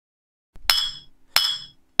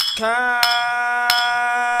REMIX.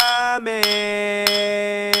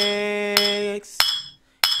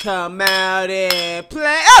 Come out and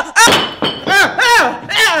play.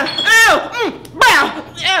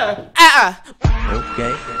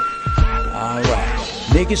 Okay. Alright.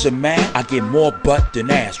 Niggas are mad, I get more butt than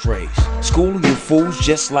ashtrays. Schooling you fools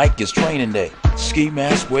just like it's training day. Ski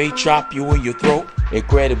mask way chop you in your throat.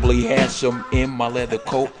 Incredibly handsome in my leather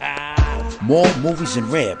coat. More movies in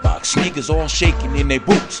Redbox. Niggas all shaking in their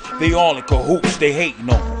boots. They all in cahoots, they hating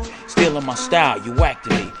on me. Stealing my style, you whack to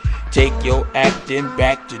me. Take your acting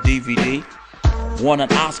back to DVD. Won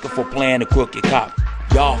an Oscar for playing a crooked cop.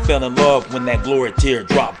 Y'all fell in love when that glory tear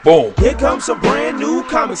dropped. Boom. Here comes some brand new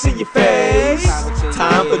comics in your face.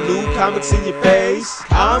 Time for new comics in your face.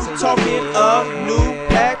 I'm talking a new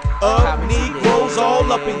pack of Negroes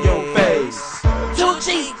all up in your face.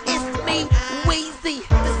 2G, it's me, Weezy.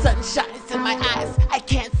 The sun shines in my eyes, I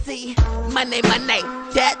can't see. My name,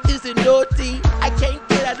 tattoos and naughty. I can't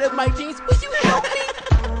get out of my jeans, will you help me?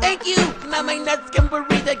 Thank you, now my nuts can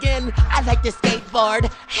breathe again. I like to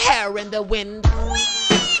skateboard, hair in the wind. Whee!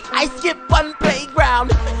 I skip on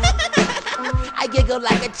playground. I giggle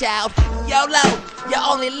like a child. YOLO, you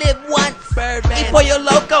only live once. Birdman, y pollo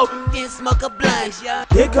loco, then smoke a blunt.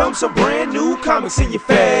 Here comes some brand new comics in your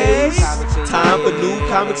face. Time for new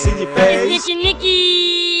comics in your face. It's Nicki.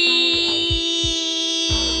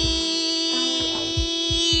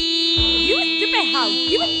 You a stupid hoe.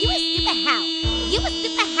 You a stupid hoe. You a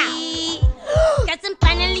stupid hoe. Guess I'm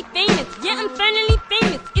finally famous. Yeah, I'm finally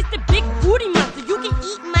famous. It's the big booty monster. You can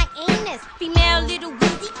eat my anus. Female little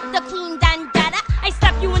Weezy, the queen dandada. I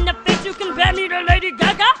slap you in the face. You compare me to Lady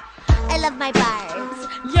Gaga. I love my barbs.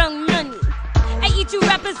 Young Money. I eat you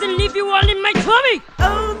rappers and leave you all in my tummy.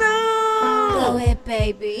 Oh no! Go ahead,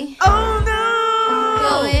 baby. Oh no!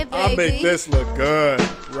 Go ahead, baby. I make this look good,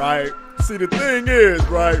 right? See, the thing is,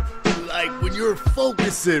 right? Like when you're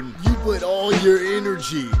focusing, you put all your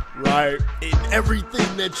energy, right, in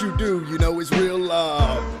everything that you do. You know, it's real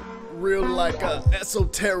like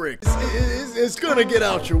esoteric. It's gonna get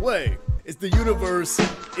out your way. It's the universe.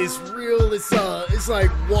 It's real. It's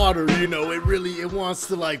like water. You know, it wants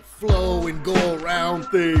to like flow and go around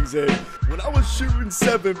things. And when I was shooting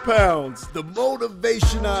 7 pounds, the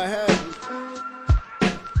motivation I had was.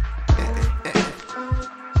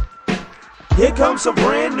 Here comes some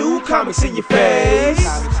brand new comics in your face.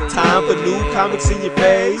 Time for new comics in your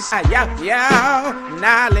face. Yo,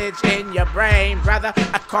 knowledge in your brain, brother.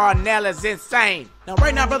 A Cornell is insane. Now,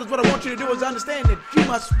 right now, brothers, what I want you to do is understand that you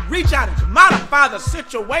must reach out and modify the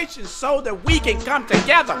situation so that we can come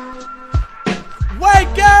together.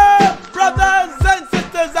 Wake up, brothers and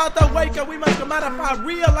sisters out there, wake up. We must modify,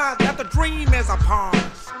 realize that the dream is upon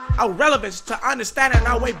us. Our relevance to understanding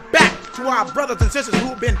our way back to our brothers and sisters who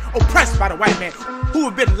have been oppressed by the white man, who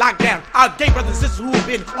have been locked down, our gay brothers and sisters who have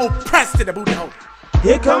been oppressed in the booty hole.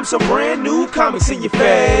 Here comes some brand new comics in your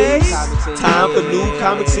face. Time for new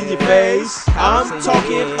comics in your face. I'm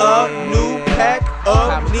talking a new pack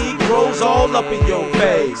of Negroes all up in your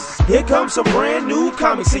face. Here comes some brand new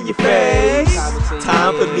comics in your face.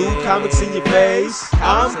 Time for new comics in your face.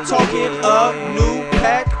 I'm talking a new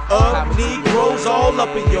pack of Negroes all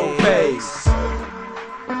up in your face.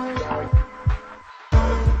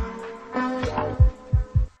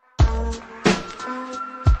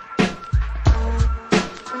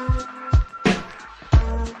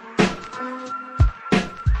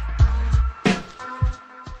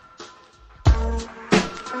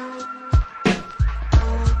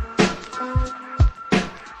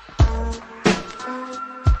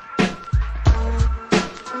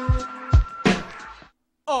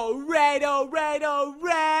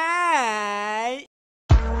 Alright.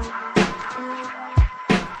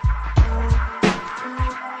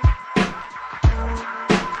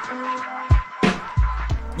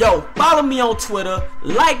 Yo, follow me on Twitter,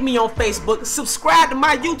 like me on Facebook, subscribe to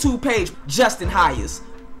my YouTube page, Justin Hires.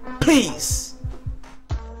 Peace.